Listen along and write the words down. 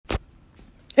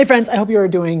Hey friends, I hope you are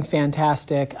doing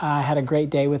fantastic. I had a great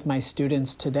day with my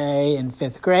students today in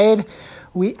 5th grade.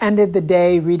 We ended the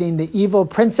day reading The Evil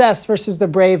Princess versus the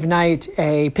Brave Knight,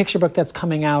 a picture book that's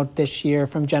coming out this year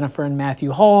from Jennifer and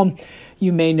Matthew Holm.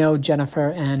 You may know Jennifer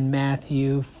and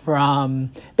Matthew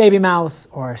from Baby Mouse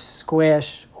or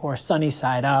Squish or Sunny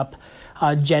Side Up.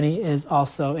 Jenny is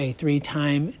also a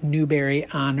 3-time Newbery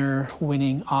Honor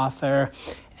winning author.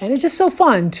 And it's just so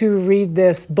fun to read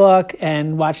this book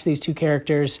and watch these two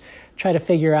characters try to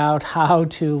figure out how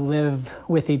to live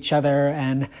with each other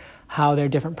and how their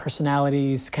different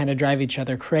personalities kind of drive each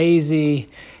other crazy.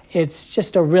 It's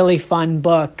just a really fun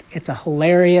book. It's a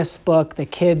hilarious book. The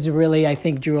kids really, I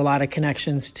think, drew a lot of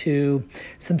connections to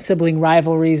some sibling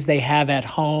rivalries they have at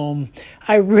home.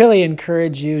 I really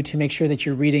encourage you to make sure that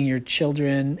you're reading your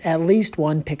children at least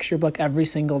one picture book every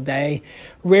single day.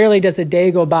 Rarely does a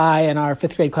day go by in our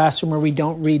 5th grade classroom where we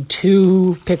don't read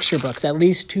 2 picture books, at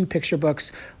least 2 picture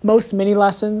books. Most mini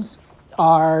lessons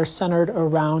are centered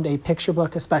around a picture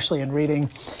book, especially in reading.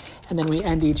 And then we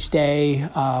end each day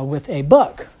with a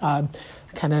book,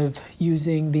 kind of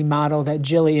using the model that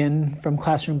Jillian from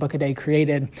Classroom Book a Day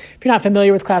created. If you're not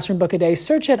familiar with Classroom Book a Day,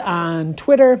 search it on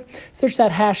Twitter. Search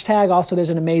that hashtag. Also, there's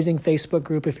an amazing Facebook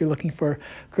group if you're looking for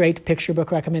great picture book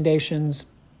recommendations.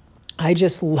 I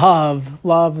just love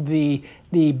the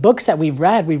books that we've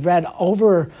read. We've read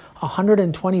over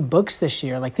 120 books this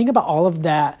year. Like, think about all of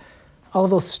that. All of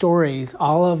those stories,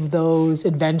 all of those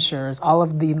adventures, all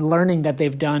of the learning that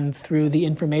they've done through the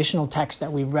informational text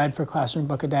that we've read for Classroom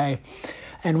Book a Day.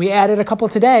 And we added a couple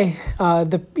today,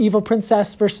 The Evil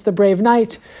Princess versus the Brave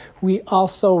Knight. We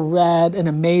also read an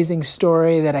amazing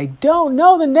story that I don't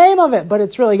know the name of it, but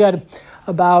it's really good,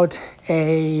 about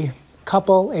a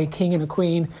couple, a king and a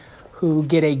queen, who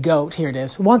get a goat. Here it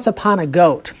is. Once Upon a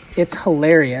Goat. It's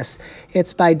hilarious.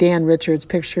 It's by Dan Richards,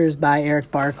 pictures by Eric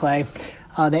Barclay.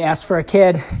 They ask for a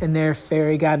kid, and their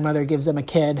fairy godmother gives them a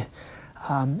kid.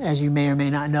 As you may or may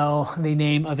not know, the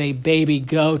name of a baby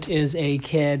goat is a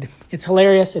kid. It's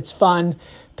hilarious. It's fun.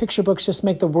 Picture books just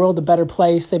make the world a better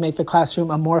place. They make the classroom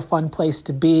a more fun place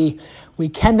to be. We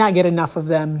cannot get enough of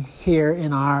them here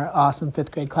in our awesome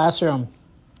 5th grade classroom.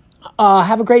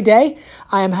 Have a great day.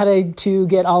 I am headed to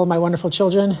get all of my wonderful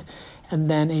children, and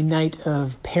then a night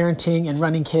of parenting and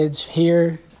running kids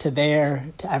here to there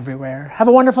to everywhere. Have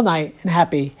a wonderful night and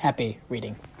happy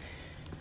reading.